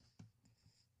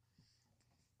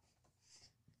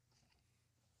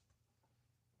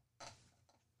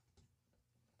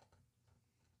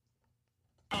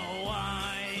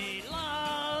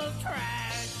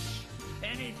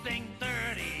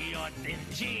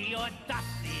dirty or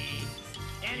dusty,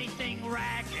 anything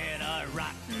ragged or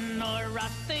rotten or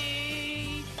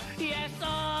rusty. Yes,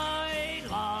 I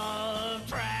love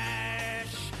trash.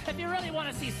 If you really want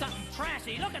to see something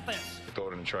trashy, look at this. Throw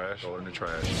it in the trash. Throw it in the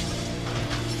trash.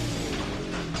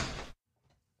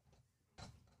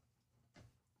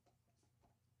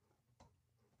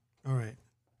 All right.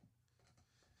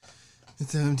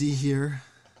 It's MD here.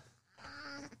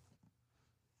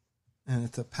 And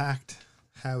it's a packed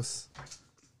house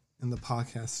in the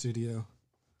podcast studio.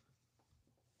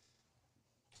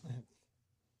 I have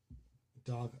a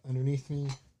dog underneath me,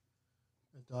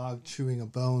 a dog chewing a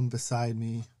bone beside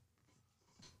me.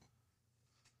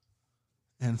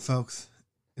 And folks,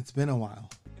 it's been a while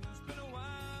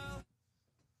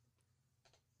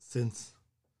since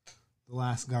the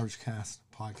last Garbagecast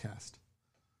podcast.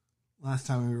 Last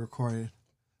time we recorded,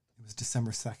 it was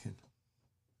December 2nd.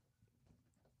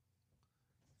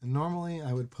 And normally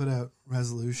I would put out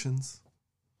resolutions.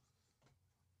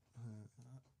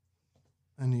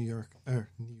 A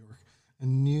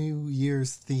New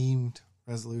Year's themed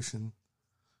resolution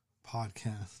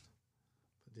podcast.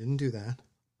 But didn't do that.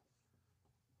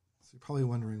 So you're probably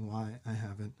wondering why I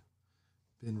haven't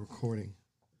been recording.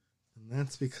 And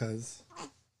that's because...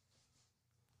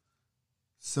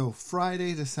 So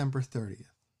Friday, December 30th.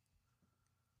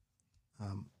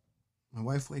 My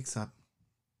wife wakes up.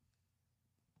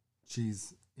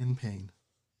 She's in pain.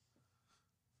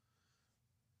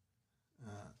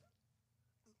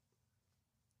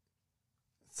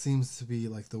 It seems to be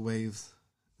like the waves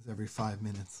is every 5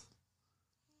 minutes.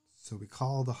 So we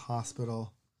call the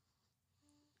hospital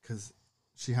because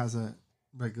she has a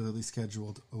regularly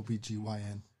scheduled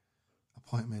OBGYN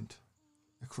appointment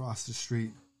across the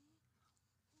street.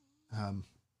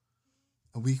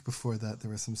 A week before that,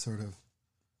 there was some sort of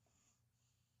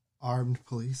armed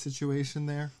police situation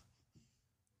there.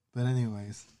 But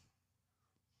anyways,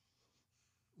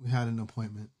 we had an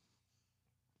appointment.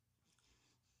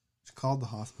 She called the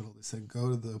hospital. They said, go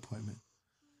to the appointment.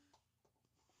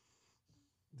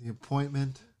 The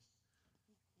appointment,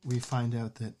 we find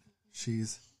out that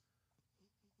she's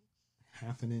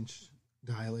half an inch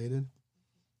dilated.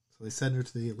 So they send her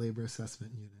to the labor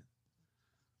assessment unit.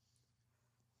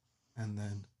 And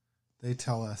then they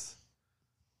tell us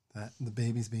that the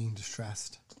baby's being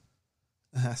distressed.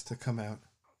 It has to come out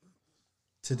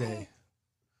today.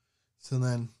 So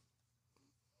then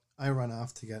I run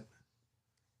off to get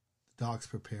the dogs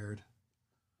prepared.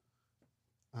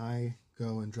 I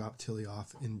go and drop Tilly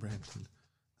off in Brampton.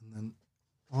 And then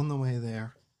on the way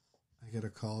there, I get a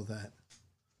call that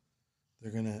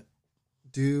they're going to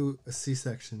do a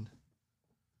C-section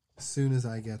as soon as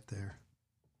I get there.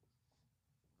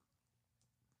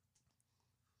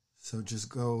 So just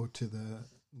go to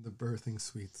the birthing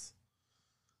suites.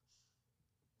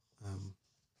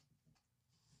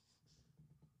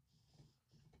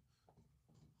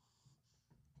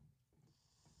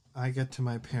 I get to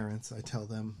my parents. I tell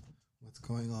them what's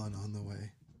going on the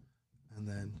way. And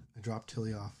then I drop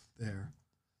Tilly off there.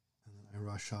 And then I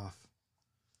rush off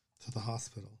to the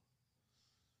hospital.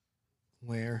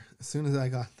 Where, as soon as I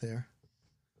got there,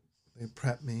 they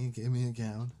prepped me, gave me a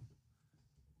gown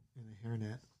and a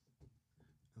hairnet.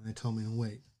 And they told me to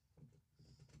wait.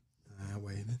 And I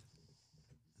waited.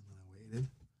 And then I waited.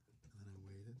 And then I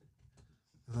waited.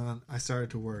 And then I started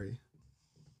to worry.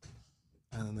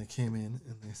 And then they came in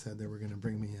and they said they were going to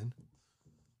bring me in.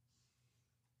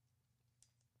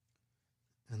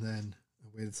 And then I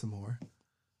waited some more.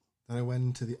 Then I went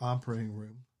into the operating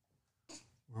room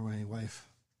where my wife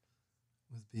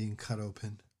was being cut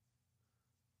open.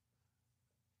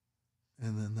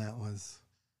 And then that was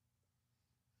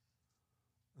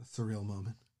a surreal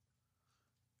moment.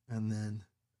 And then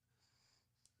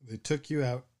they took you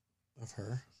out of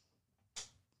her.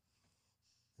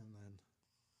 And then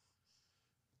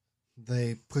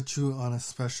they put you on a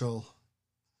special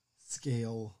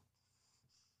scale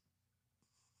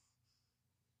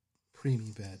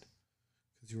preemie bed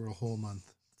because you were a whole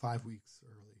month, 5 weeks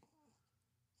early.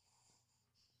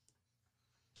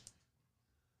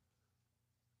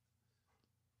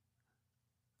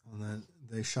 And then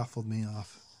they shuffled me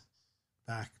off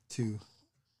back to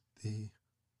the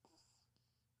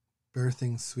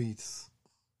birthing suites,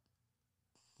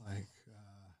 like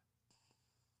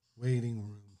waiting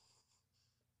room.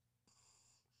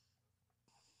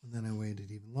 And then I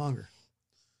waited even longer.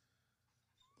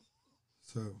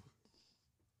 So,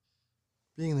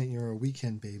 being that you're a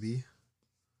weekend baby,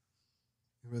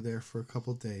 you were there for a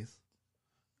couple days.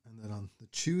 And then on the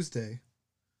Tuesday,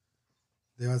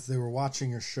 as they were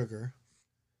watching your sugar,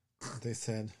 they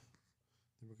said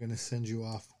they were going to send you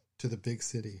off to the big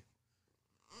city.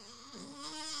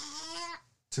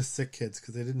 to sick kids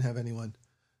because they didn't have anyone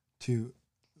to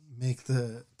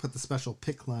put the special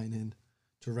pick line in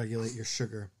to regulate your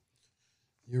sugar.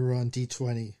 You were on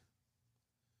D20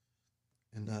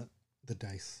 and not the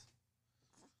dice.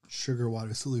 Sugar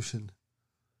water solution.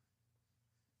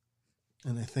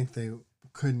 And I think they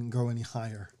couldn't go any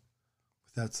higher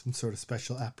without some sort of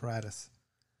special apparatus.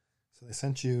 So they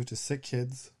sent you to sick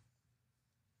kids.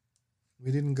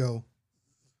 We didn't go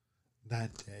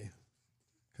that day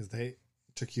because they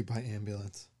took you by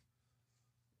ambulance.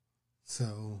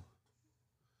 So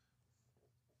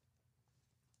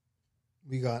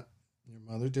we got your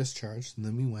mother discharged, and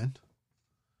then we went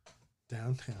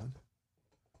downtown.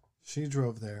 She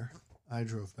drove there. I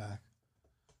drove back.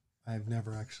 I've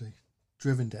never actually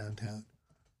driven downtown,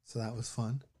 so that was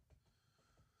fun.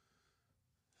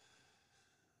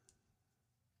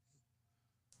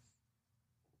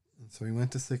 And so we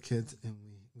went to Sick Kids, and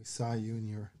we saw you in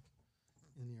your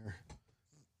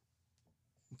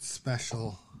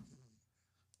special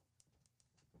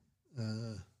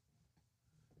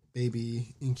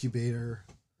baby incubator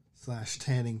 /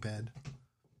 tanning bed,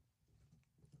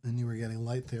 and you were getting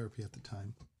light therapy at the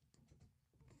time.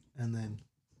 And then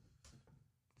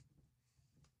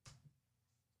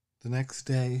the next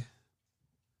day,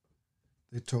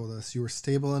 they told us you were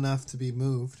stable enough to be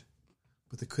moved,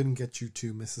 but they couldn't get you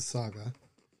to Mississauga.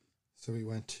 So you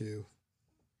went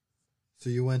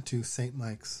to St.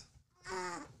 Mike's.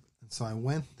 And so I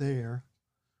went there,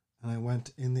 and I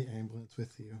went in the ambulance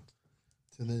with you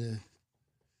to the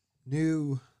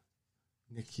new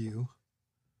NICU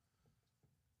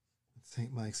at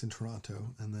St. Mike's in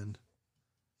Toronto, and then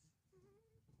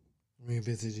we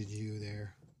visited you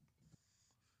there.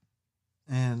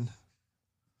 And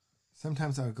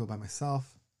sometimes I would go by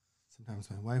myself, sometimes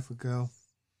my wife would go,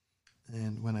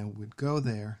 and when I would go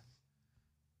there,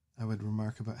 I would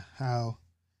remark about how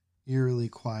eerily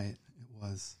quiet it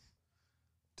was,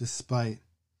 despite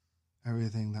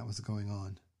everything that was going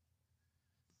on.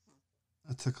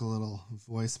 I took a little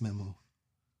voice memo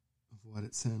of what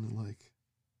it sounded like.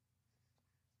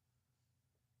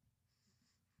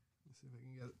 Let's see if I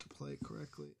can get it to play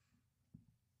correctly.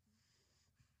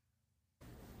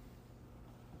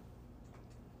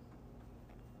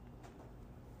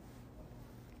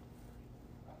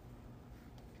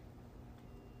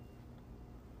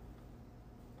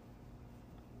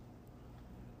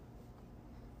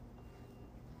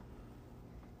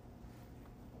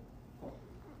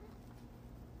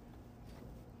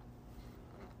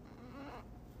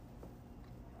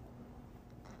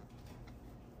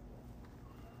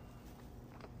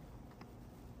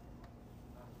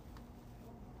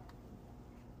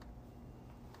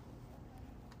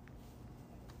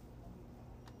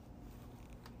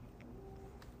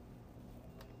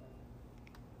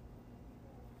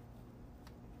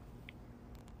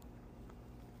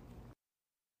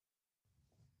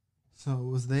 So it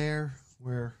was there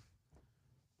where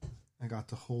I got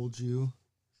to hold you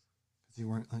because you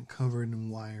weren't uncovered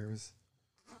in wires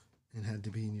and had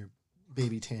to be in your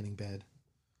baby tanning bed.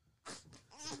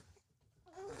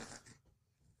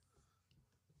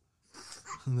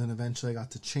 And then eventually I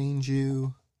got to change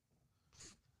you,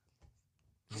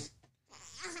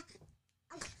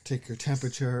 take your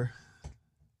temperature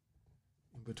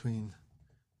in between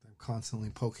them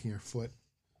constantly poking your foot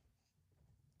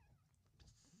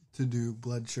to do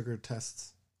blood sugar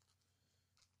tests.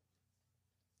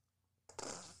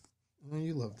 Oh,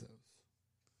 you love those.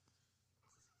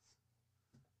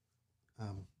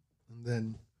 And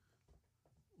then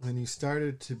when you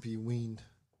started to be weaned,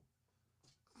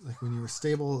 like when you were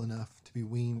stable enough to be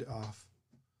weaned off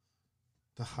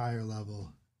the higher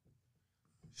level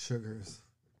sugars,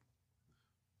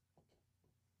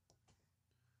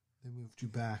 they moved you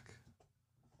back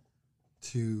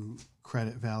to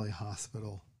Credit Valley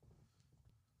Hospital.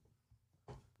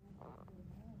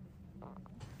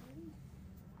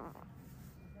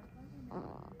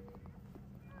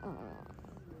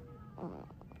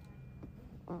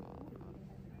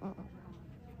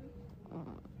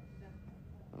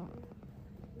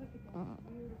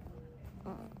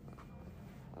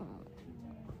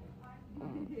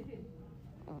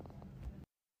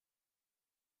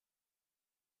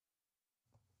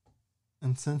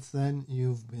 And since then,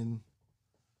 you've been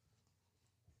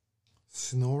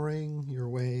snoring your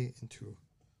way into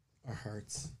our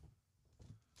hearts.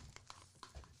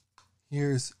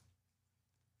 Here's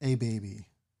A Baby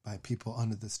by People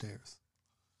Under the Stairs.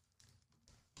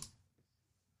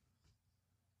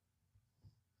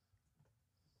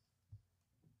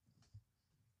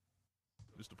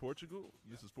 Mr. Portugal,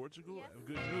 Mrs. Portugal, I have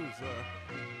good news.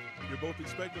 You're both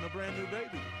expecting a brand new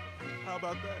baby. How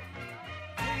about that?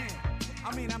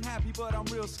 I mean, I'm happy, but I'm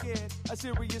real scared. A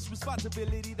serious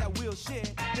responsibility that we'll share.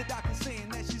 The doctor's saying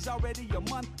that she's already a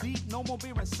month deep. No more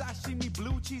beer and sashimi,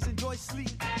 blue cheese, enjoy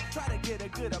sleep. Try to get a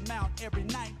good amount every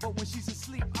night, but when she's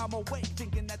asleep, I'm awake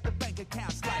thinking that the bank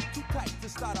account's like too tight to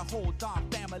start a whole darn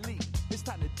family. It's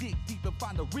time to dig deep and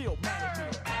find the real man in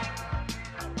here.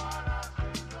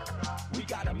 We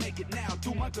gotta make it now.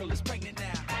 Dude, my girl is pregnant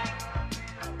now.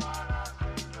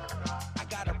 I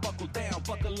gotta buckle down,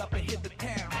 buckle up and hit the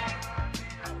town.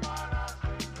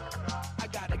 I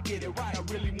gotta get it right, I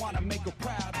really wanna make her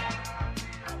proud.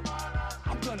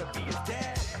 I'm gonna be his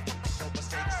dad.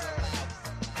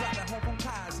 Driving home from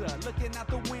Kaiser, looking out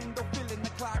the window, feeling the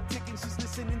clock ticking. She's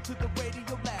listening to the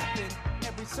radio, laughing.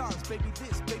 Every song's baby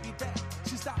this, baby that.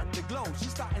 She's starting to glow,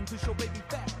 she's starting to show baby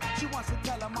fat. She wants to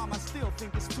tell her mom I still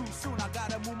think it's too soon. I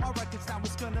gotta move my records now,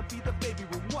 it's gonna be the baby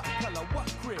room. What color,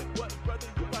 what crib, what brother,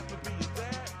 you about to be his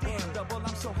dad? Damn, double,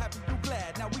 I'm so happy you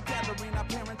glad. Now we gathering our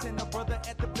parents and our brother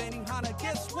at the Benihana.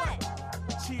 Guess what?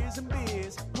 Cheers and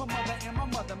beers, her mother and my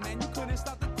mother. Man, you couldn't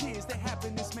stop the tears. The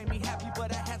happiness made me happy,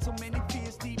 but I had so many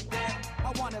fears deep down.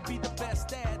 I wanna be the best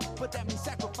dad, but that means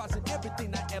sacrificing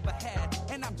everything I ever had.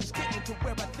 And I'm just getting to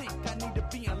where I think I need to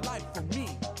be in life for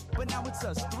me. But now it's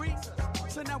us three,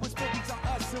 so now it's babies on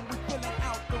us, and we filling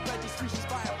out the registry. She's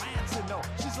by a Lancino,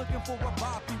 she's looking for a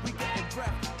Bobby. We getting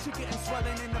breath, she getting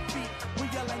swelling in the feet. We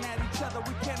yelling at each other,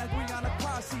 we can't agree on a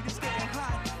car seat. It's getting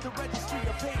hot. The registry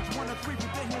of page 1 of 3.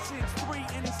 We've been here since 3,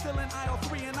 and it's still in aisle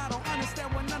 3. And I don't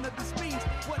understand what none of this means.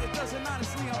 What it does, and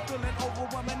honestly, I'm feeling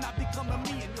overwhelmed and not becoming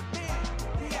me. And the damn,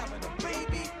 we having a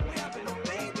baby, we having a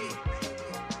baby.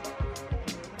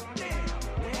 Damn,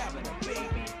 we're having a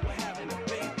baby, we're having a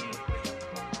baby.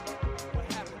 We're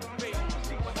having a baby,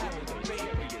 we're having a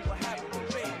baby, we're having a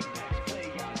baby.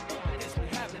 Yes,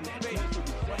 we're having a baby,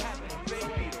 we're having a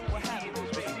baby, we're having a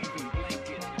baby.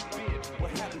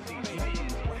 We're having a baby,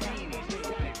 we're having a baby, we're having a baby, we're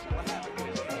having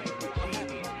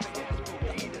a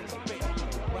baby, we're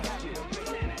having a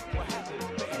baby, we're having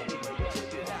a baby.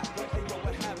 Check it out, hey yo,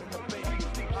 we're having a baby,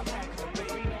 I'm having a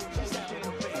baby, she's having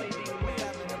a baby, we're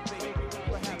having a baby,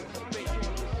 we're having a baby.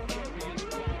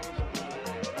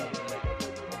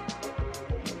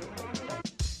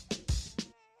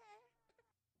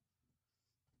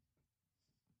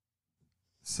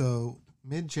 So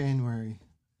mid-January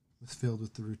was filled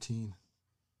with the routine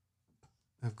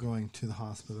of going to the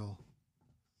hospital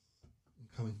and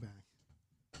coming back.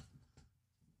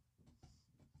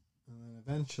 And then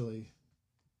eventually,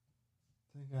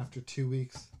 I think after 2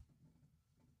 weeks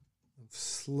of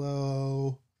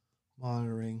slow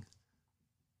monitoring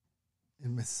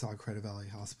in Mississauga Credit Valley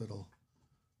Hospital,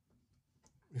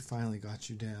 we finally got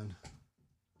you down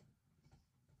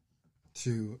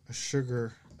to a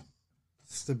sugar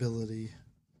stability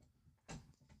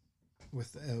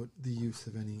without the use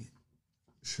of any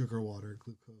sugar water,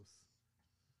 glucose,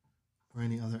 or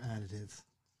any other additives.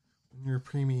 When you're a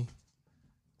preemie,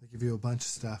 they give you a bunch of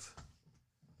stuff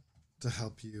to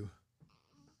help you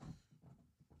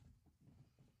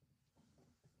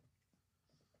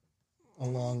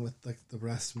along with like the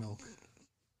breast milk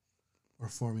or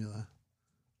formula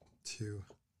to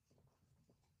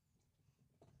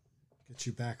get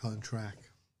you back on track.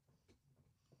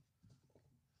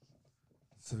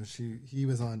 So he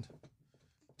was on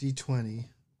D20, and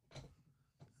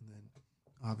then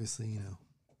obviously, you know,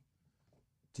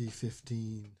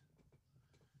 D15,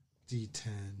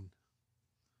 D10,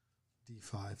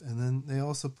 D5. And then they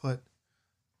also put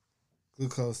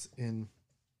glucose in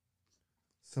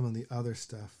some of the other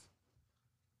stuff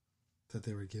that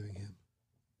they were giving him.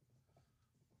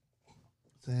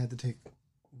 So they had to take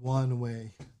one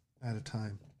away at a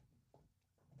time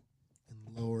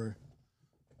and lower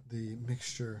the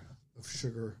mixture of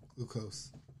sugar,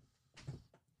 glucose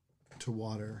to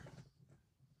water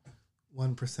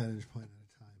 1 percentage point at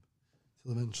a time.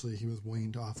 Till eventually he was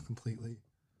weaned off completely,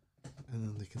 and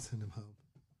then they could send him home.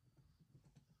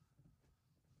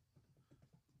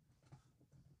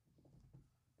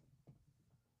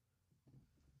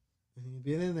 And he'd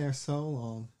been in there so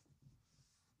long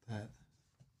that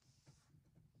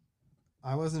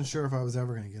I wasn't sure if I was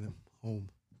ever going to get him home.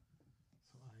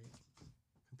 So I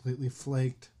completely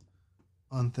flaked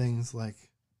on things like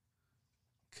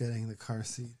getting the car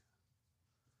seat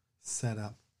set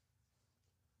up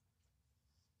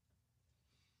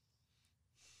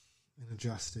and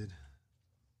adjusted.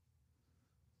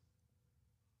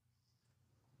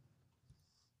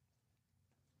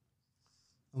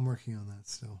 I'm working on that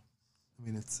still. I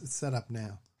mean, it's set up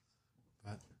now,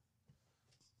 but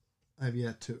I've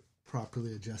yet to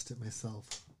properly adjust it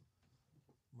myself.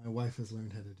 My wife has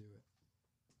learned how to do it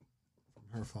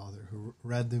from her father, who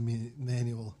read the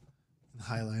manual and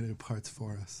highlighted parts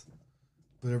for us.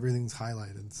 But everything's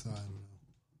highlighted, so I don't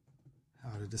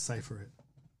know how to decipher it.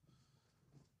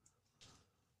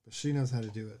 But she knows how to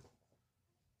do it.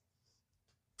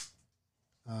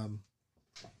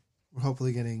 We're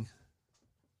hopefully getting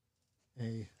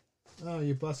a... Oh,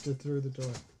 you busted through the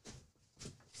door.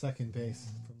 Second base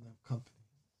from the company.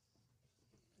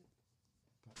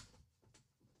 But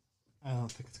I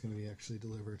don't think it's going to be actually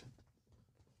delivered.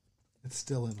 It's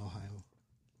still in Ohio.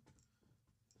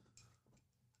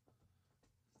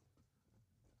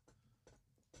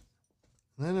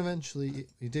 And then eventually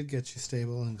we did get you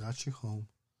stable and got you home.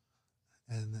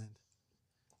 And then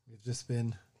we've just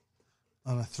been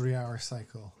on a 3-hour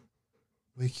cycle.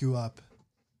 Wake you up,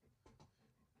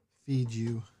 feed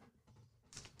you,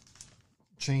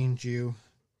 change you,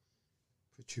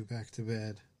 put you back to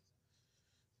bed.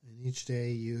 And each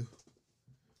day you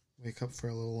wake up for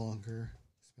a little longer,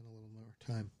 spend a little more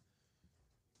time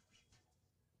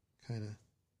kind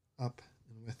of up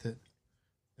and with it,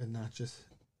 and not just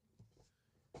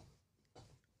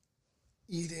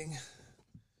eating.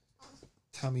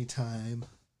 Tummy time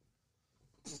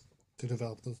to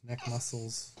develop those neck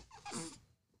muscles.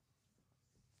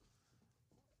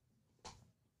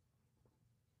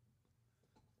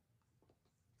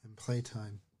 And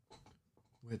playtime,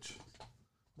 which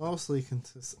mostly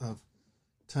consists of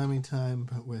tummy time,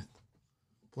 but with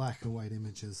black and white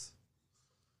images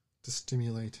to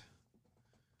stimulate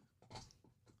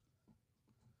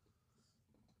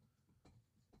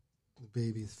the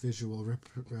baby's visual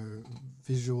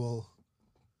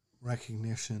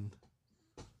recognition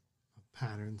of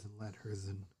patterns and letters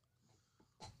and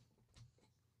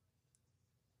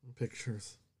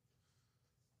pictures.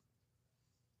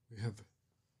 We have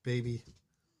baby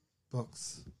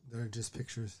books that are just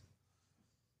pictures,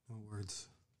 no words.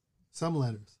 Some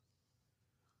letters,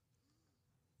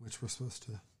 which we're supposed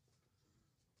to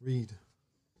read.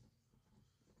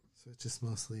 So it's just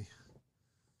mostly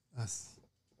us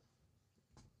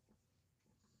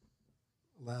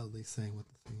loudly saying what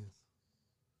the thing is.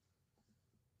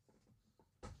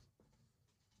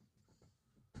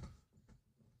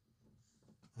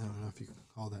 I don't know if you can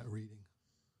call that reading.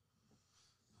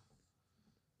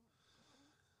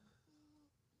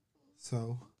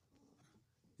 So,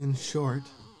 in short,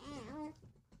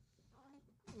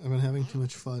 I've been having too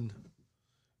much fun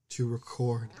to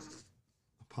record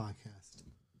a podcast.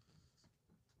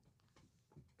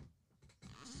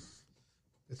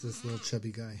 It's this little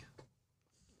chubby guy.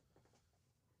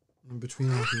 In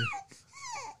between all the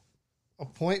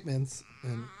appointments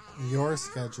and your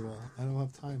schedule, I don't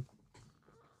have time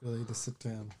really to sit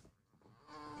down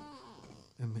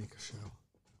and make a show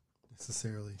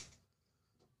necessarily.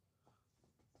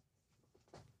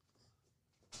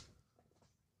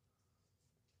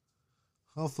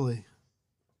 Hopefully,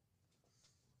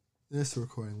 this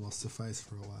recording will suffice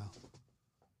for a while.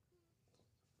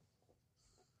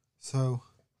 So,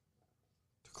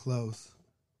 to close,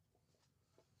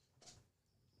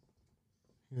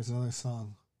 here's another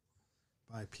song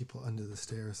by People Under the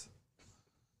Stairs,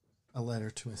 A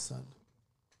Letter to My Son,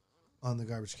 on the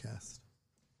Garbagecast.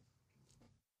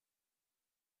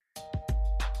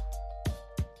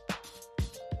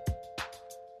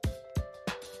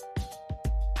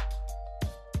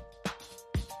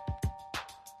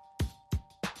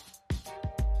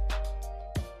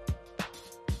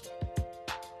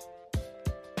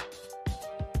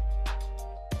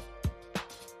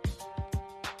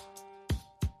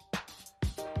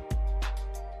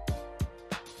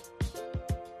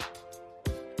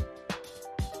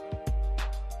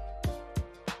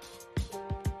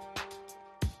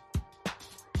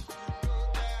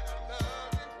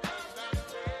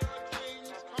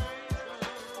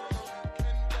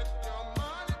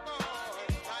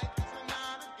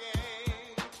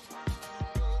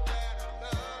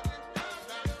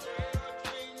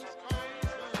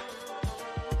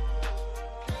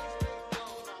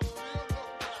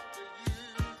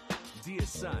 Dear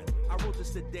son, I wrote this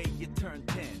the day you turned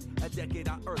 10. A decade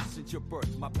on earth since your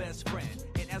birth, my best friend.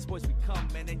 And as boys become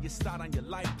men and you start on your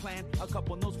life plan, a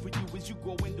couple notes for you as you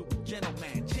grow into a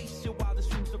gentleman. Chase your wildest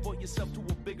dreams, devote yourself to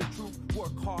a bigger truth.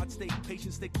 Work hard, stay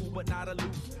patient, stay cool but not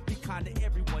aloof. Be kind to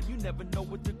everyone, you never know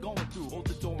what they're going through. Hold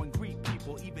the door and greet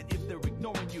people, even if they're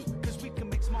ignoring you. Cause we can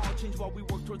make small change while we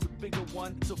work towards a bigger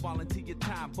one. So volunteer your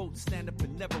time, vote, stand up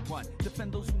and never run.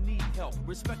 Defend those who need help,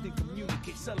 respect and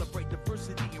communicate. Celebrate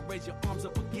diversity and raise your arms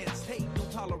up against hate.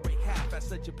 Don't tolerate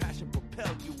half-ass, let your passion propel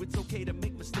you. It's okay to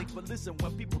make mistakes, but listen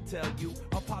when people tell you.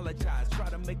 Apologize, try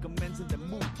to make amends and then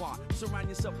move on. Surround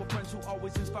yourself with friends who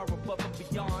always inspire above and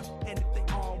beyond. And if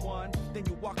they are one, then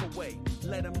you walk away.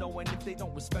 Let them know, and if they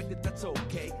don't respect it, that's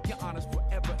okay. You're honest for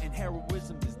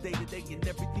heroism is day to day in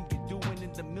everything you're doing,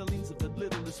 in the millions of the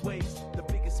littlest ways. The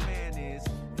biggest man is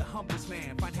the humblest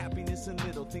man. Find happiness in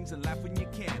little things and laugh when you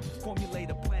can.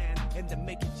 Formulate a plan and then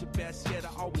make it your best. Yet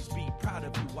I'll always be proud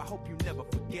of you. I hope you never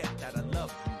forget that I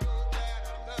love you.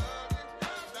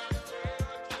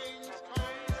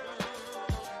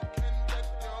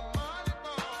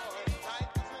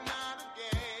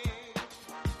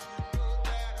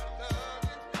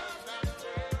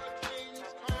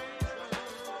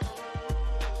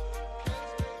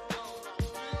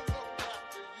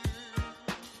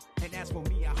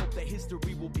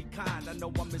 History will be kind. I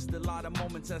know I missed a lot of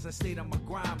moments as I stayed on my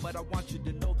grind, but I want you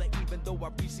to know that even though I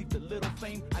received a little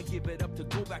fame, I give it up to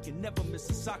go back and never miss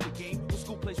a soccer game. No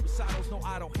school plays recitals, no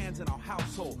idle hands in our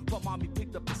household, but mommy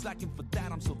picked up the slack, and for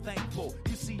that I'm so thankful.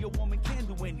 You see, a woman can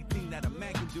do anything that a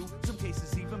man can do. Some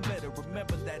cases even better.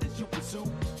 Remember that as you pursue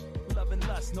love and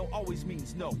lust, no always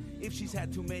means no. If she's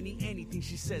had too many, anything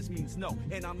she says means no.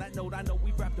 And on that note, I know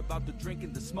we rapped about the drink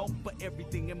and the smoke, but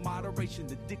everything in moderation.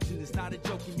 Addiction is not a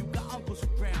joke, and you got uncles who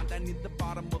drowned and in the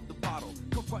bottom of the bottle.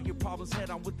 Confront your problems head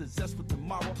on with the zest for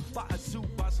tomorrow. Buy a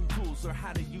suit, buy some tools, learn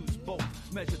how to use both.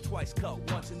 Measure twice, cut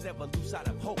once, and never lose out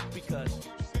of hope, because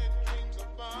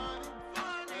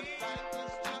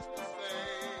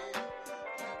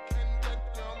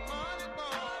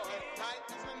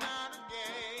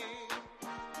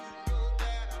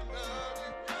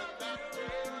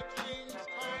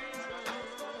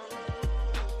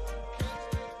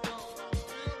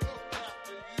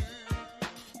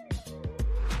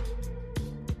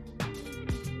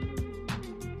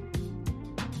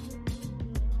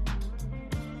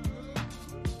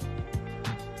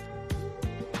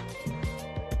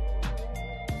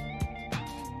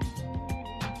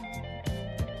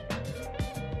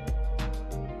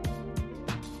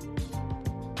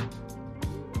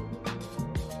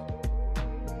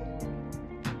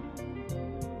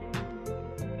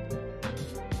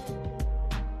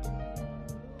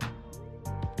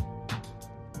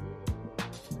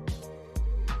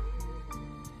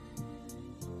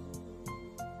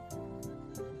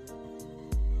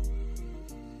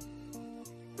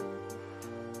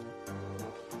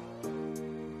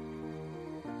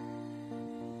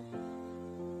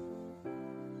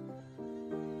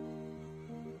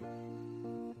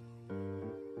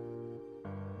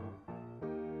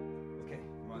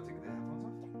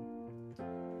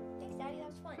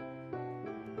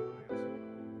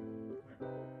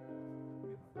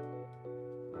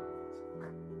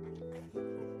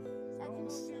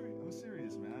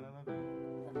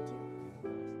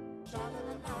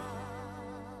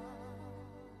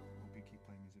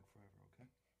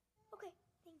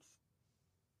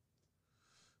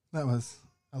That was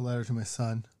A Letter to My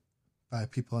Son by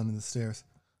People Under the Stairs.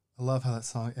 I love how that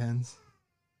song ends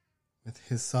with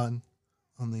his son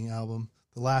on the album.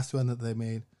 The last one that they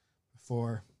made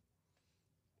before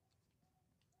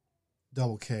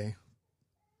Double K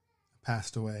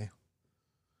passed away.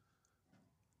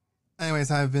 Anyways,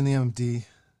 I've been the MD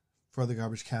for the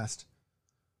Garbagecast.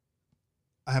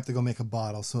 I have to go make a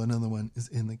bottle, so another one is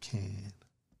in the can.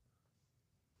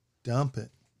 Dump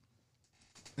it.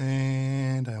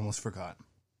 And I almost forgot.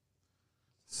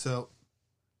 So,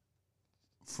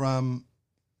 from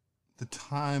the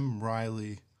time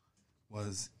Riley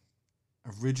was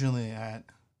originally at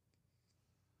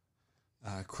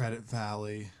Credit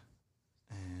Valley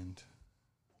and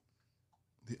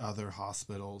the other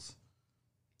hospitals,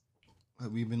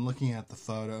 we've been looking at the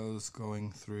photos, going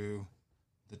through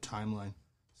the timeline.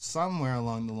 Somewhere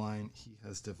along the line, he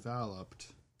has developed,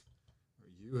 or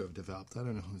you have developed, I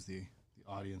don't know who's the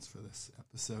audience for this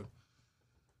episode,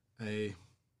 a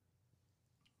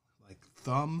like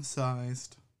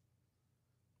thumb-sized,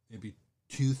 maybe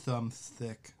 2 thumbs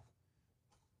thick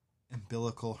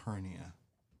umbilical hernia.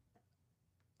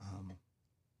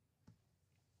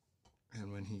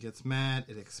 And when he gets mad,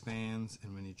 it expands,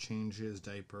 and when he changes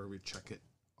diaper, we check it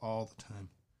all the time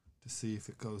to see if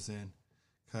it goes in,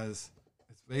 because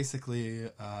it's basically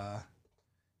a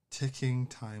ticking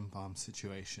time bomb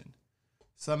situation.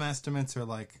 Some estimates are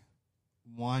like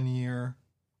 1 year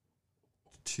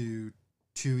to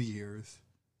 2 years.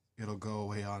 It'll go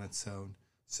away on its own.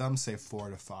 Some say 4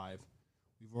 to 5.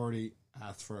 We've already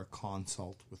asked for a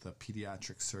consult with a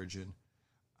pediatric surgeon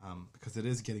because it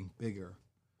is getting bigger.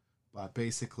 But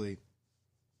basically,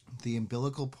 the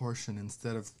umbilical portion,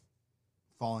 instead of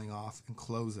falling off and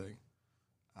closing,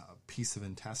 a piece of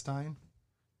intestine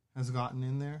has gotten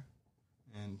in there.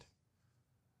 And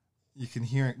you can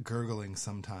hear it gurgling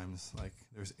sometimes, like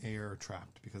there's air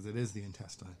trapped, because it is the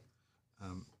intestine.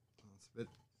 It's a bit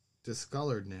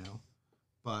discolored now,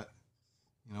 but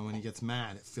You know, when he gets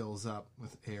mad, it fills up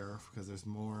with air because there's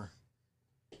more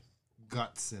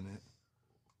guts in it.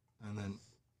 And then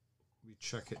we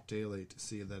check it daily to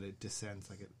see that it descends,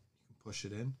 like you can push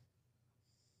it in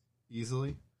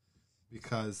easily,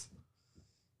 because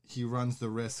he runs the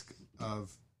risk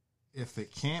of, if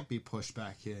it can't be pushed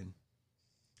back in,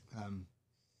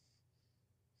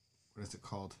 what is it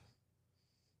called?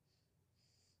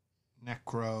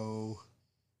 Necrophagia?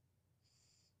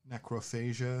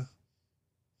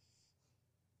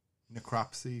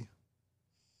 Necropsy?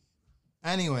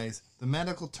 Anyways, the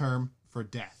medical term for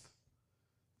death.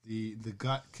 The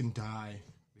gut can die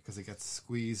because it gets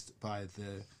squeezed by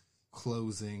the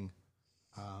closing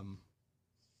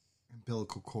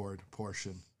umbilical cord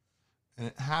portion. And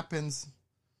it happens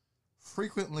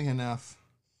frequently enough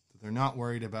that they're not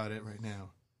worried about it right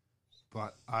now.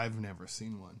 But I've never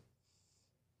seen one.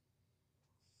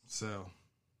 So,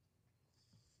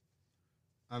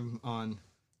 I'm on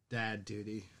dad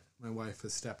duty. My wife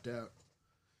has stepped out.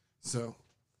 So,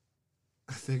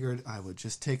 I figured I would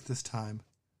just take this time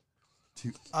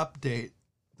to update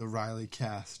the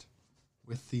Rileycast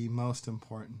with the most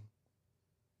important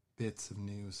bits of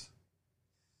news.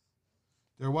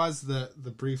 There was the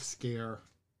brief scare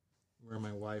where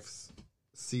my wife's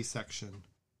C-section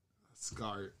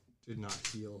scar did not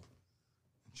heal.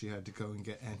 She had to go and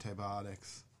get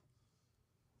antibiotics.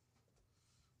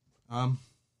 But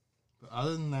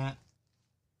other than that,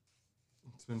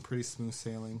 it's been pretty smooth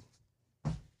sailing.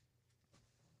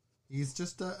 He's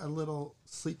just a little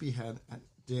sleepyhead at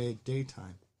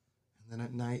daytime. And then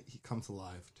at night, he comes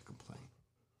alive to complain.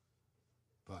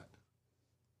 But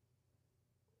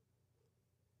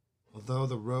although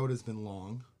the road has been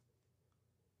long,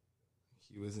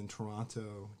 he was in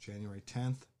Toronto January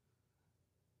 10th.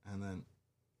 And then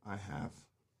I have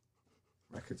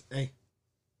records. Hey,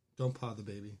 don't paw the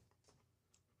baby.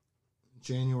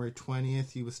 January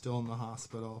 20th, he was still in the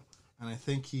hospital. And I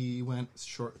think he went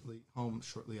home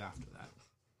shortly after that.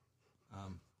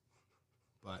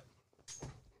 But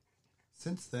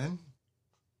since then,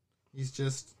 he's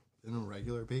just been a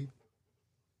regular baby.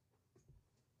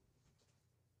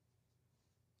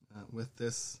 With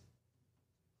this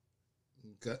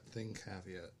gut thing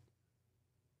caveat.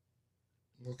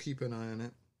 We'll keep an eye on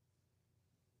it.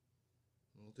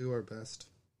 We'll do our best.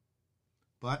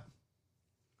 But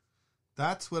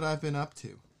that's what I've been up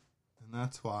to. And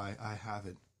that's why I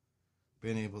haven't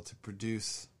been able to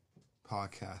produce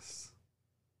podcasts.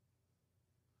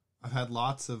 I've had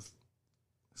lots of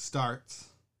starts,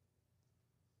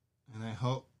 and I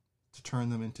hope to turn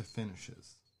them into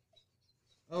finishes.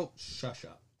 Oh, shush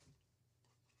up.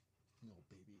 No,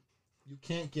 baby. You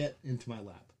can't get into my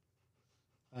lap.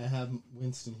 I have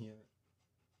Winston here.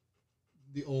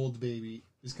 The old baby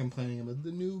is complaining about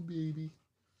the new baby.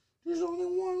 There's only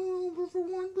one room for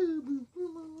one baby.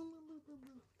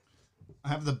 I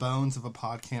have the bones of a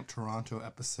PodCamp Toronto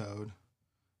episode,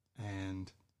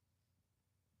 and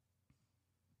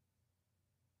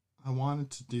I wanted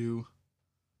to do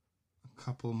a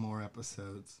couple more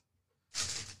episodes,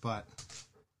 but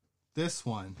this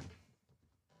one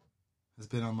has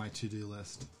been on my to-do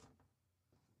list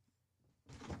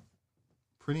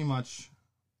pretty much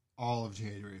all of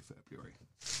January, February.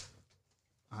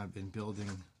 I've been building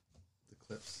the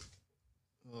clips.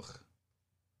 Ugh.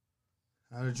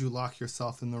 How did you lock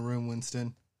yourself in the room,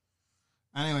 Winston?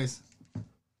 Anyways,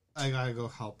 I gotta go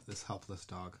help this helpless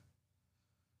dog.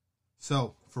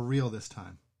 So, for real this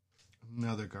time,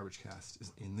 another Garbagecast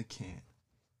is in the can.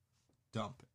 Dump it.